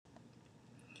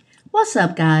What's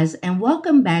up, guys, and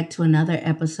welcome back to another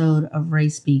episode of Ray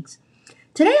Speaks.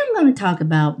 Today, I'm going to talk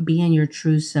about being your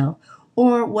true self,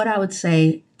 or what I would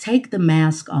say, take the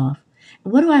mask off.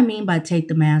 And what do I mean by take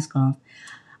the mask off?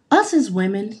 Us as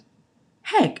women,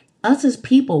 heck, us as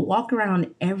people walk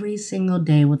around every single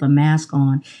day with a mask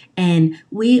on, and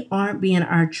we aren't being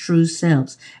our true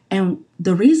selves. And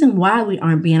the reason why we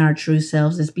aren't being our true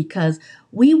selves is because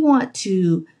we want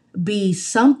to be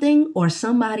something or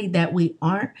somebody that we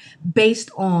aren't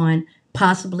based on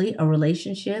possibly a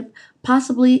relationship,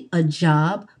 possibly a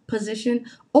job position,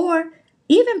 or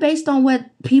even based on what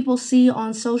people see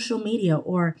on social media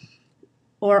or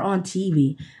on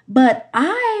TV. But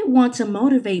I want to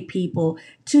motivate people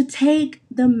to take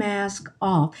the mask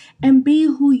off and be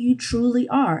who you truly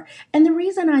are. And the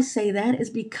reason I say that is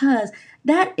because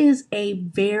that is a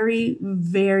very,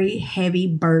 very heavy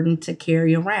burden to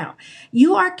carry around.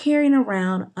 You are carrying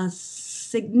around a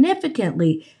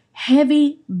significantly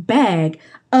heavy bag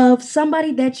of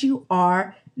somebody that you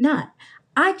are not.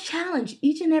 I challenge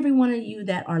each and every one of you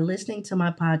that are listening to my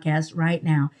podcast right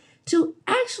now to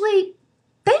actually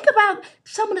think about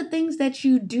some of the things that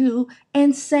you do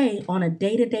and say on a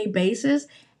day to day basis,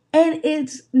 and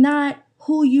it's not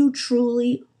who you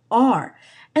truly are.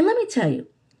 And let me tell you,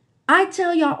 I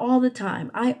tell y'all all the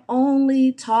time, I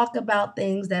only talk about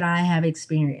things that I have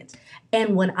experienced.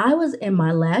 And when I was in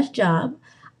my last job,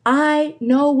 I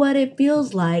know what it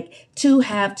feels like to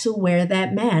have to wear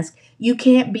that mask. You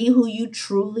can't be who you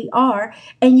truly are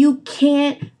and you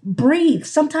can't breathe.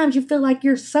 Sometimes you feel like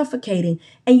you're suffocating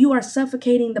and you are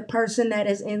suffocating the person that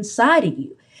is inside of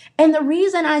you. And the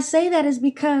reason I say that is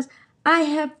because I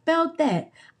have felt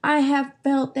that. I have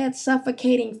felt that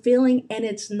suffocating feeling, and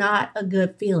it's not a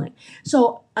good feeling.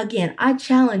 So, again, I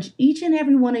challenge each and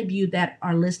every one of you that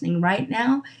are listening right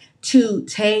now to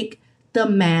take the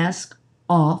mask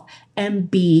off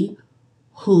and be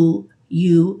who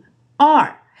you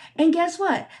are. And guess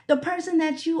what? The person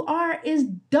that you are is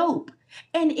dope.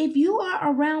 And if you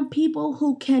are around people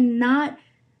who cannot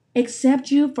accept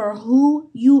you for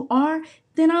who you are,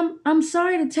 then I'm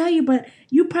sorry to tell you, but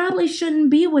you probably shouldn't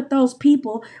be with those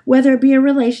people, whether it be a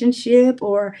relationship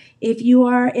or if you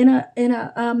are in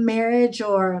a marriage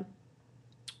or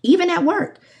even at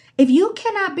work. If you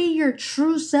cannot be your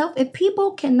true self, if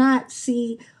people cannot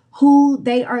see who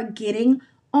they are getting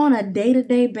on a day to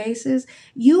day basis,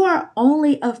 you are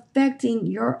only affecting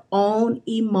your own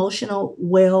emotional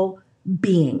well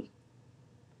being.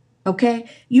 Okay?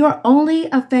 You're only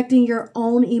affecting your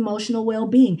own emotional well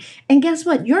being. And guess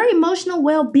what? Your emotional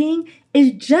well being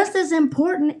is just as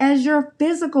important as your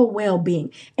physical well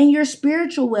being and your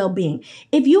spiritual well being.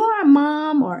 If you are a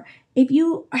mom or if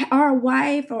you are a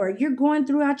wife or you're going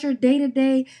throughout your day to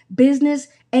day business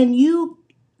and you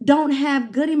don't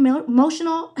have good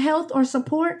emotional health or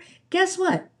support, guess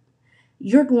what?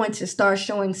 You're going to start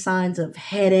showing signs of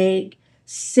headache,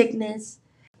 sickness.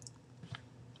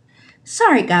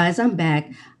 Sorry, guys, I'm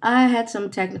back. I had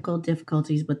some technical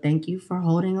difficulties, but thank you for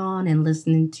holding on and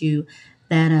listening to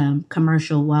that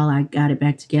commercial while I got it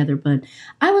back together. But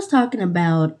I was talking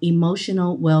about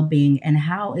emotional well being and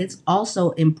how it's also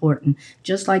important,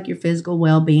 just like your physical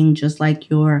well being, just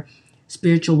like your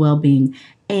spiritual well being.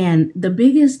 And the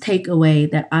biggest takeaway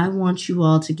that I want you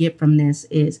all to get from this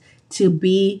is to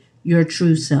be your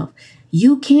true self.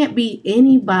 You can't be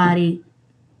anybody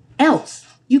else.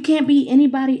 You can't be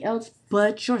anybody else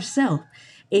but yourself.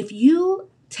 If you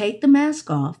take the mask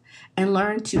off and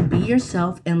learn to be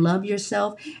yourself and love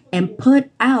yourself and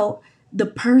put out the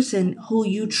person who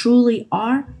you truly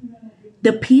are,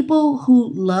 the people who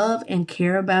love and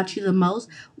care about you the most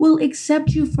will accept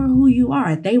you for who you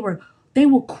are. They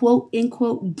will quote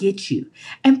unquote get you.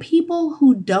 And people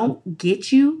who don't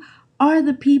get you are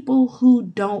the people who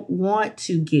don't want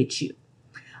to get you.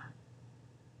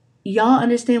 Y'all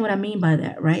understand what I mean by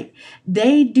that, right?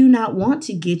 They do not want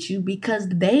to get you because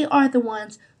they are the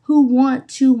ones who want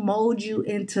to mold you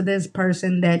into this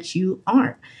person that you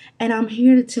aren't. And I'm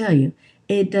here to tell you,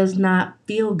 it does not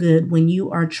feel good when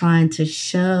you are trying to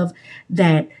shove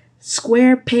that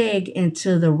square peg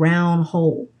into the round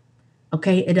hole.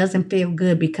 Okay? It doesn't feel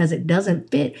good because it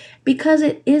doesn't fit, because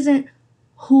it isn't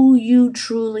who you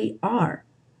truly are.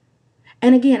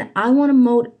 And again, I want to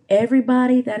motivate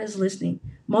everybody that is listening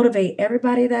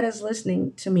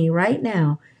to me right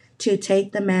now to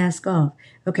take the mask off.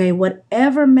 Okay,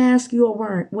 whatever mask you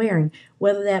are wearing,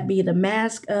 whether that be the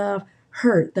mask of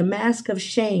hurt, the mask of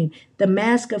shame, the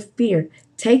mask of fear,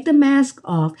 take the mask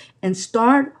off and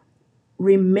start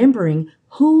remembering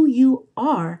who you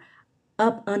are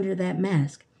up under that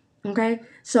mask. Okay,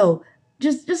 so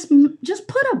just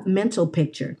put a mental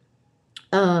picture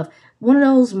of one of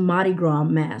those Mardi Gras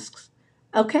masks.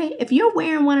 Okay? If you're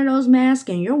wearing one of those masks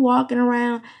and you're walking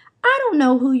around, I don't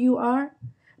know who you are.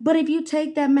 But if you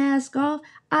take that mask off,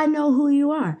 I know who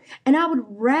you are. And I would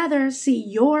rather see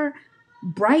your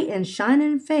bright and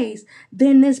shining face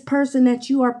than this person that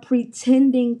you are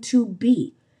pretending to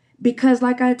be. Because,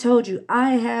 like I told you,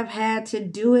 I have had to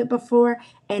do it before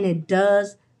and it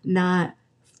does not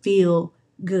feel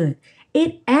good.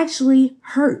 It actually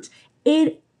hurts.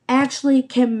 It actually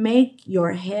can make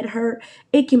your head hurt.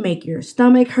 It can make your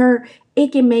stomach hurt.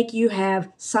 It can make you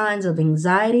have signs of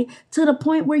anxiety to the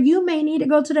point where you may need to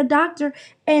go to the doctor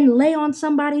and lay on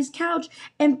somebody's couch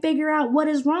and figure out what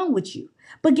is wrong with you.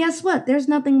 But guess what? There's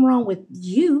nothing wrong with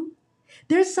you.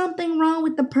 There's something wrong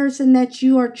with the person that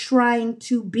you are trying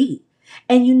to be.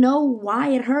 And you know why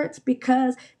it hurts?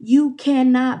 Because you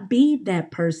cannot be that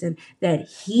person that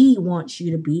he wants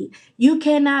you to be. You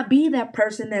cannot be that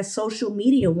person that social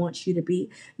media wants you to be.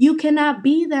 You cannot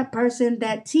be that person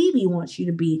that TV wants you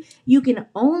to be. You can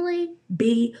only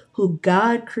be who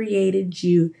God created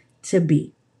you to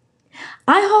be.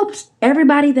 I hope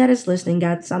everybody that is listening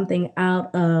got something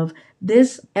out of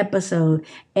this episode,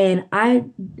 and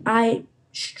I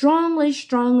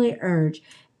strongly urge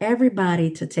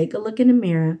everybody to take a look in the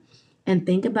mirror and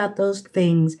think about those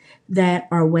things that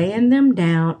are weighing them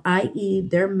down, i.e.,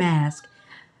 their mask.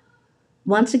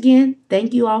 Once again,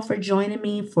 thank you all for joining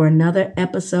me for another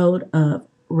episode of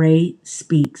Ray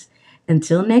Speaks.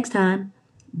 Until next time,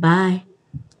 bye.